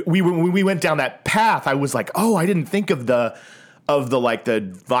when we went down that path, I was like, oh, I didn't think of the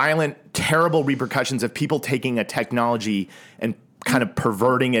violent, terrible repercussions of people taking a technology and kind of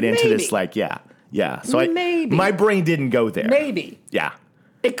perverting it into this Yeah. So my brain didn't go there. Maybe. Yeah.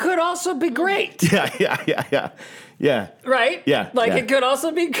 It could also be great. Yeah. Right? Yeah. It could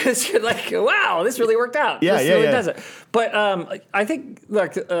also be because you're like, wow, this really worked out. Yeah, this really does it. But I think,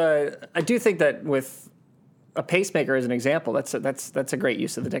 look, I do think that with a pacemaker as an example, that's a great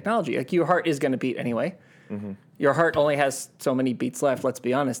use of the technology. Like, your heart is going to beat anyway. Mm-hmm. Your heart only has so many beats left. Let's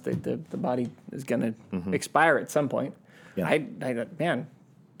be honest. The body is going to expire at some point. Yeah. Man.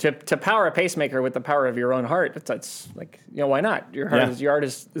 To power a pacemaker with the power of your own heart, that's like, why not? Your heart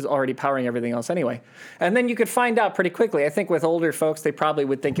is already powering everything else anyway. And then you could find out pretty quickly. I think with older folks, they probably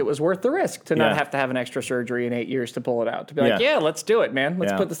would think it was worth the risk to not have to have an extra surgery in 8 years to pull it out. To be like, let's do it, man.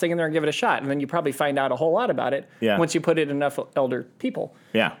 Let's put this thing in there and give it a shot. And then you probably find out a whole lot about it once you put it in enough elder people.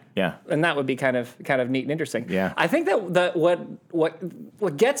 Yeah. And that would be kind of neat and interesting. Yeah. I think that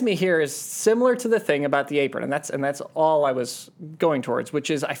what gets me here is similar to the thing about the apron, and that's all I was going towards, which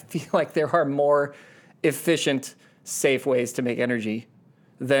is I feel like there are more efficient, safe ways to make energy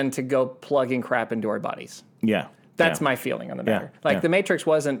than to go plugging crap into our bodies. Yeah. That's my feeling on the matter. The Matrix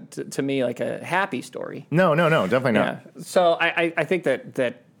wasn't to me like a happy story. No, definitely not. Yeah. So I think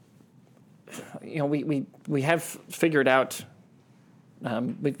that we have figured out.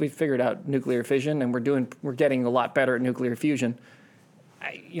 We've figured out nuclear fission, and we're getting a lot better at nuclear fusion.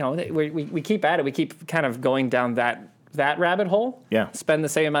 We keep at it. We keep kind of going down that rabbit hole. Yeah. Spend the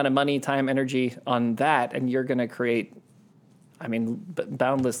same amount of money, time, energy on that, and you're going to create,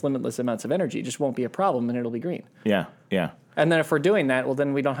 boundless, limitless amounts of energy. It just won't be a problem, and it'll be green. Yeah. And then if we're doing that, well,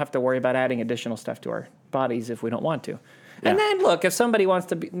 then we don't have to worry about adding additional stuff to our bodies if we don't want to. And then look, if somebody wants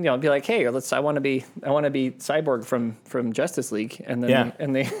to be like, hey, I want to be Cyborg from Justice League, and then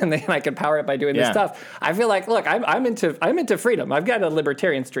I can power it by doing this stuff. I feel like, look, I'm into freedom. I've got a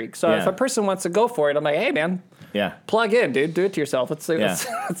libertarian streak. So if a person wants to go for it, I'm like, hey, man, plug in, dude, do it to yourself. Let's see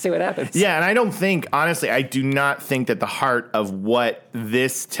what happens. Yeah, and I don't think, honestly, I do not think that the heart of what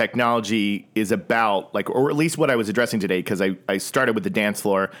this technology is about, or at least what I was addressing today, because I started with the dance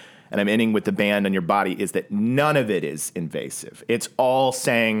floor. And I'm ending with the band on your body, is that none of it is invasive. It's all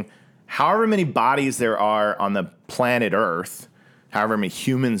saying, however many bodies there are on the planet Earth, however many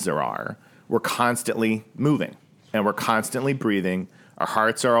humans there are, we're constantly moving and we're constantly breathing. Our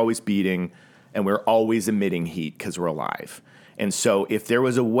hearts are always beating and we're always emitting heat because we're alive. And so if there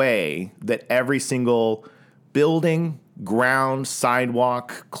was a way that every single building, ground,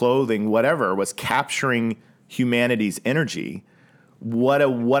 sidewalk, clothing, whatever, was capturing humanity's energy, what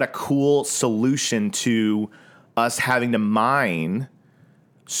a cool solution to us having to mine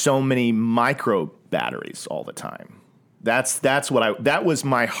so many micro batteries all the time. That was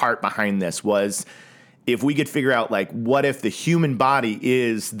my heart behind this, was if we could figure out, like, what if the human body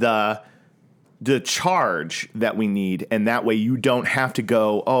is the charge that we need, and that way you don't have to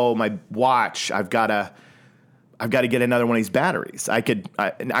go, oh, my watch, I've got to get another one of these batteries.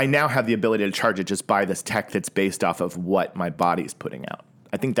 I now have the ability to charge it just by this tech that's based off of what my body's putting out.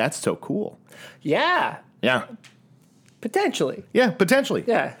 I think that's so cool. Yeah. Yeah. Potentially. Yeah, potentially.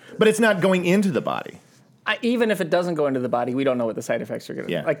 Yeah. But it's not going into the body. Even if it doesn't go into the body, we don't know what the side effects are going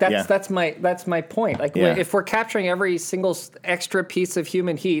to be. Like that's my point. Like if we're capturing every single extra piece of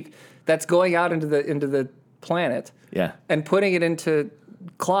human heat that's going out into the planet, and putting it into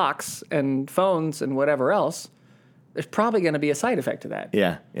clocks and phones and whatever else, there's probably going to be a side effect to that.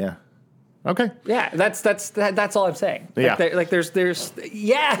 Yeah. Yeah. Okay. Yeah, that's all I'm saying. Yeah. There's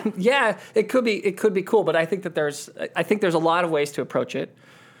it could be cool, but I think there's a lot of ways to approach it.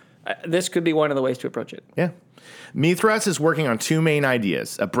 This could be one of the ways to approach it. Yeah. Mithras is working on two main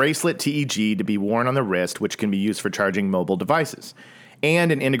ideas: a bracelet TEG to be worn on the wrist, which can be used for charging mobile devices,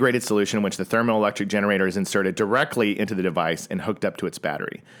 and an integrated solution in which the thermoelectric generator is inserted directly into the device and hooked up to its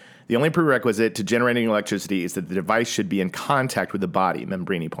battery. The only prerequisite to generating electricity is that the device should be in contact with the body,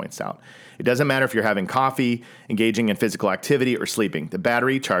 Membrini points out. It doesn't matter if you're having coffee, engaging in physical activity, or sleeping. The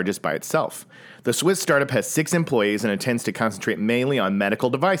battery charges by itself. The Swiss startup has 6 employees and intends to concentrate mainly on medical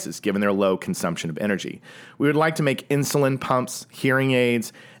devices, given their low consumption of energy. We would like to make insulin pumps, hearing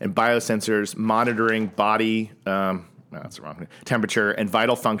aids, and biosensors monitoring body temperature and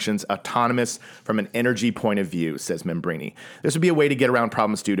vital functions autonomous from an energy point of view, says Membrini. This would be a way to get around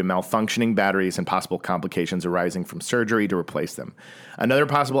problems due to malfunctioning batteries and possible complications arising from surgery to replace them. Another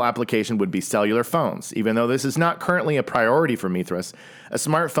possible application would be cellular phones. Even though this is not currently a priority for Mithras, a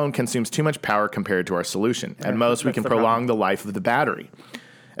smartphone consumes too much power compared to our solution. At most, we can prolong the life of the battery.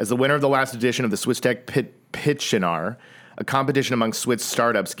 As the winner of the last edition of the Swiss Tech Pitchenar, a competition among Swiss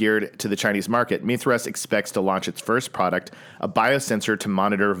startups geared to the Chinese market, Mithras expects to launch its first product, a biosensor to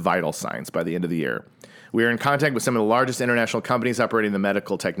monitor vital signs, by the end of the year. We are in contact with some of the largest international companies operating in the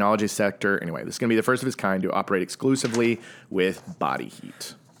medical technology sector. Anyway, this is going to be the first of its kind to operate exclusively with body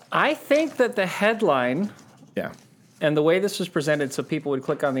heat. I think that the headline and the way this was presented so people would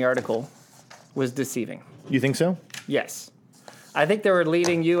click on the article was deceiving. You think so? Yes. I think they were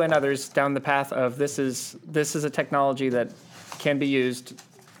leading you and others down the path of this is a technology that can be used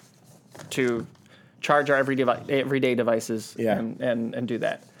to charge our everyday devices and do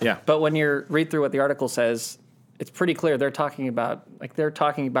that. Yeah. But when you read through what the article says, it's pretty clear they're talking about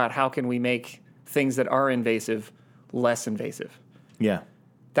how can we make things that are invasive less invasive. Yeah.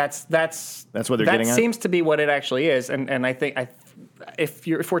 That's what they're getting at? That seems to be what it actually is, and I think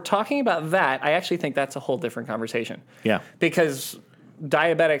if we're talking about that, I actually think that's a whole different conversation. Yeah. Because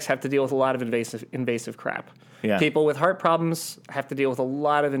diabetics have to deal with a lot of invasive crap. Yeah. People with heart problems have to deal with a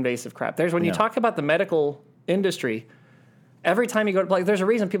lot of invasive crap. When you talk about the medical industry, every time you go, there's a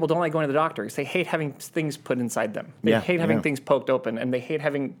reason people don't like going to the doctor. Because they hate having things put inside them. They hate having things poked open, and they hate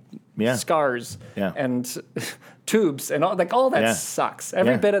having scars and tubes and all that sucks.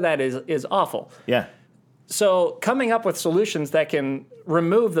 Every bit of that is awful. Yeah. So coming up with solutions that can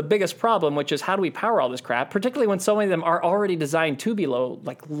remove the biggest problem, which is how do we power all this crap, particularly when so many of them are already designed to be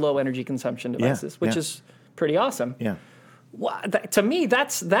low energy consumption devices, which is pretty awesome. Yeah. Well, to me,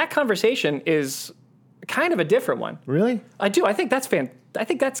 that conversation is kind of a different one. Really? I do. I think that's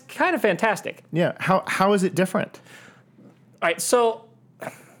kind of fantastic. Yeah. How is it different? All right. So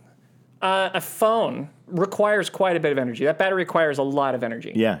a phone requires quite a bit of energy. That battery requires a lot of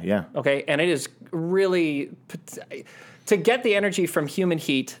energy. Yeah, yeah. Okay, and it is really to get the energy from human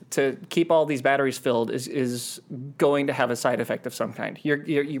heat to keep all these batteries filled is going to have a side effect of some kind.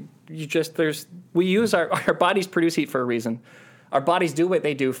 We use our bodies produce heat for a reason. Our bodies do what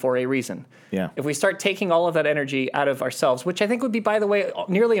they do for a reason. Yeah. If we start taking all of that energy out of ourselves, which I think would be, by the way,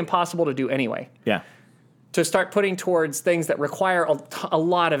 nearly impossible to do anyway. Yeah. To start putting towards things that require a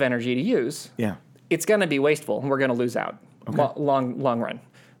lot of energy to use. Yeah. It's going to be wasteful, and we're going to lose out long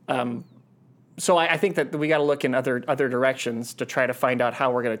run. So I think that we got to look in other directions to try to find out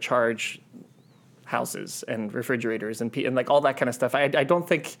how we're going to charge houses and refrigerators and like all that kind of stuff. I don't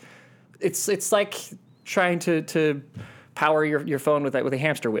think it's like trying to power your phone with a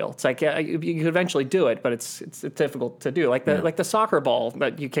hamster wheel. It's like you could eventually do it, but it's difficult to do. Like the soccer ball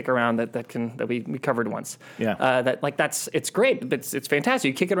that you kick around that we covered once. Yeah. It's great. It's fantastic.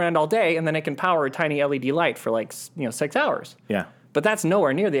 You kick it around all day, and then it can power a tiny LED light for 6 hours. Yeah. But that's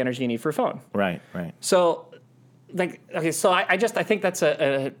nowhere near the energy you need for a phone. Right. Right. So, I think that's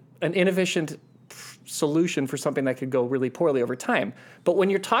an inefficient solution for something that could go really poorly over time. But when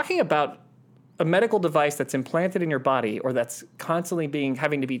you're talking about a medical device that's implanted in your body or that's constantly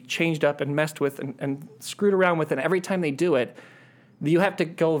having to be changed up and messed with and screwed around with, and every time they do it, you have to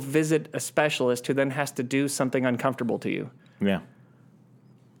go visit a specialist who then has to do something uncomfortable to you. Yeah.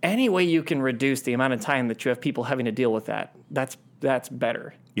 Any way you can reduce the amount of time that you have people having to deal with that's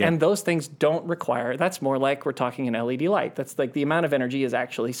better. Yeah. And those things don't require, that's more like we're talking an LED light. That's like the amount of energy is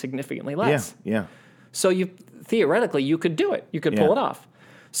actually significantly less. Yeah. So theoretically, you could do it. You could pull it off.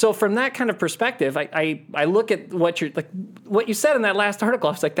 So from that kind of perspective, I look at what you said in that last article.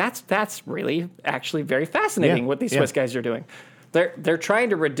 I was like, that's really actually very fascinating what these Swiss guys are doing. They're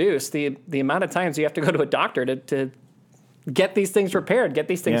trying to reduce the amount of times you have to go to a doctor to get these things repaired, get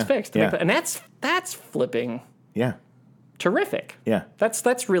these things fixed. And that's flipping terrific. Yeah.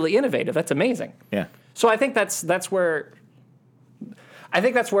 That's really innovative. That's amazing. Yeah. So I think that's where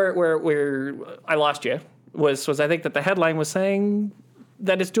I lost you was I think that the headline was saying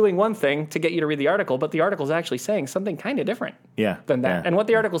that it's doing one thing to get you to read the article, but the article is actually saying something kind of different than that. Yeah. And what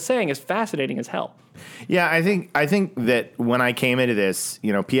the article's saying is fascinating as hell. Yeah, I think that when I came into this,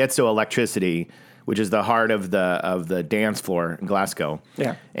 piezoelectricity, which is the heart of the dance floor in Glasgow.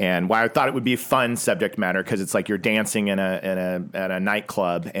 Yeah. And why I thought it would be fun subject matter, because it's like you're dancing at a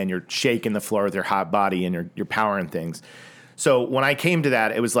nightclub and you're shaking the floor with your hot body and you're powering things. So when I came to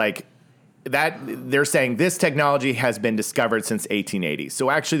that, it was like that they're saying this technology has been discovered since 1880.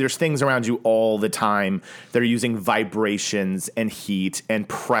 So actually there's things around you all the time that are using vibrations and heat and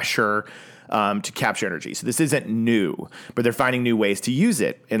pressure to capture energy. So this isn't new, but they're finding new ways to use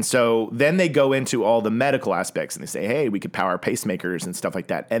it. And so then they go into all the medical aspects and they say, hey, we could power pacemakers and stuff like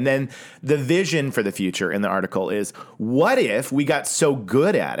that. And then the vision for the future in the article is, what if we got so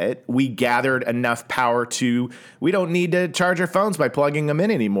good at it, we gathered enough power we don't need to charge our phones by plugging them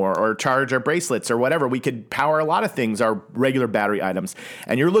in anymore, or charge our bracelets or whatever. We could power a lot of things, our regular battery items.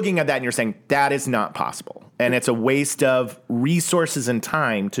 And you're looking at that and you're saying, that is not possible. And it's a waste of resources and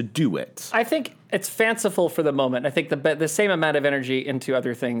time to do it. I think it's fanciful for the moment. I think the same amount of energy into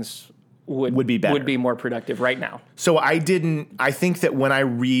other things would be better. Would be more productive right now. So I think that when I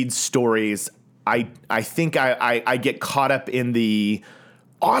read stories, I think I get caught up in the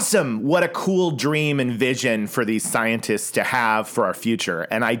awesome, what a cool dream and vision for these scientists to have for our future.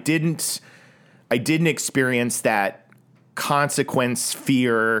 And I didn't experience that consequence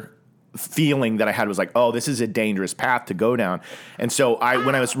feeling that I had was like, oh, this is a dangerous path to go down. And so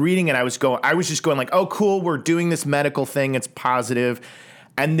when I was reading it, I was just going like, oh, cool, we're doing this medical thing. It's positive.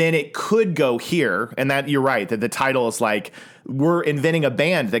 And then it could go here. And that you're right, that the title is like, we're inventing a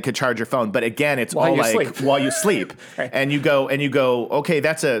band that could charge your phone. But again, it's while you sleep. Right. And you go, okay,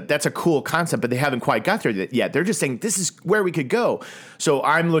 that's a cool concept, but they haven't quite got there yet. They're just saying, this is where we could go. So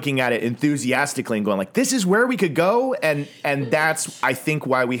I'm looking at it enthusiastically and going like, this is where we could go. And that's, I think,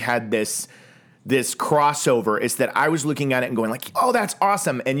 why we had this crossover, is that I was looking at it and going like, oh, that's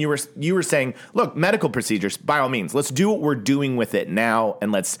awesome. And you were saying, look, medical procedures, by all means, let's do what we're doing with it now,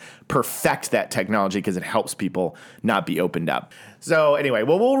 and let's perfect that technology because it helps people not be opened up. So anyway,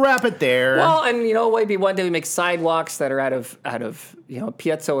 we'll wrap it there. Well, and maybe one day we make sidewalks that are out of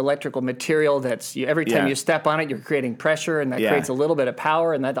piezoelectrical material. That's every time you step on it, you're creating pressure, and that creates a little bit of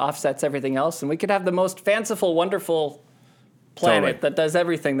power, and that offsets everything else. And we could have the most fanciful, wonderful planet that does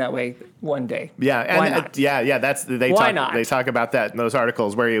everything that way one day. Yeah, and why not? That's they talk about that in those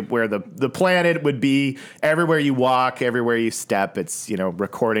articles where the planet would be everywhere you walk, everywhere you step. It's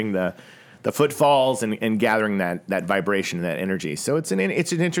recording the footfalls and gathering that vibration and that energy. So it's an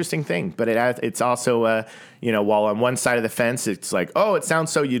interesting thing, but it's also while on one side of the fence it's like, oh, it sounds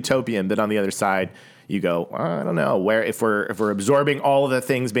so utopian, but on the other side you go, I don't know, where if we're absorbing all of the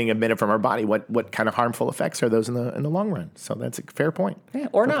things being emitted from our body, what kind of harmful effects are those in the long run? So that's a fair point. Yeah,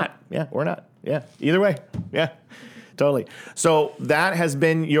 or not. Yeah, or not. Yeah, either way. Yeah, totally. So that has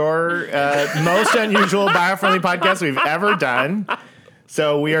been your most unusual biofriendly podcast we've ever done.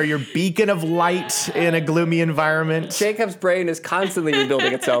 So we are your beacon of light in a gloomy environment. Jacob's brain is constantly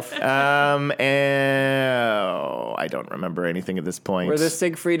rebuilding itself. And I don't remember anything at this point. We're the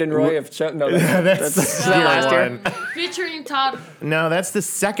Siegfried and Roy of no, that's the last year. Featuring Todd. No, that's the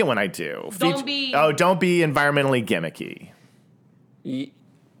second one I do. Don't be environmentally gimmicky.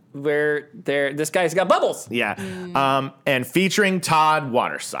 Where this guy's got bubbles. Yeah. And featuring Todd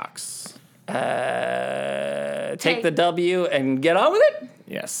Water Socks. Take the W and get on with it?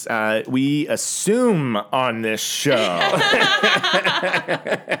 Yes. We assume on this show.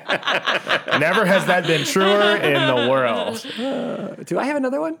 Never has that been truer in the world. Do I have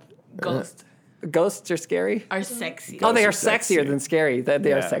another one? Ghost. Ghosts are scary? Are sexy. Oh, they are sexy. sexier than scary. They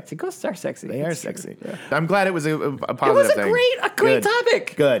are Yeah. sexy. Ghosts are sexy. They are sexy. I'm glad it was a It positive was a thing. great Good.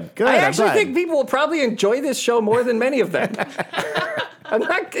 topic. Good. I I'm actually glad. think people will probably enjoy this show more than many of them. I'm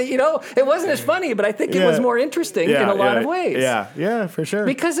not, it wasn't as funny, but I think it was more interesting in a lot of ways. Yeah, for sure.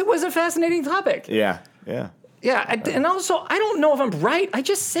 Because it was a fascinating topic. Yeah. Yeah, and also, I don't know if I'm right. I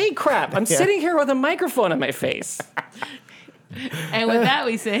just say crap. I'm sitting here with a microphone in my face. And with that,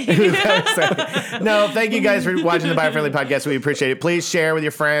 we say... No, thank you guys for watching the Biofriendly Podcast. We appreciate it. Please share with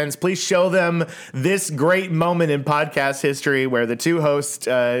your friends. Please show them this great moment in podcast history where the two hosts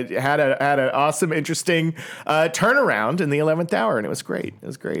had an awesome, interesting turnaround in the 11th hour, and it was great. It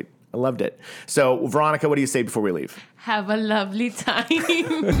was great. I loved it. So, Veronica, what do you say before we leave? Have a lovely time.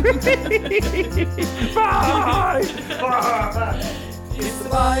 Bye! It's the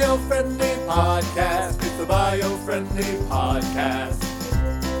Biofriendly Podcast. It's the Biofriendly Podcast.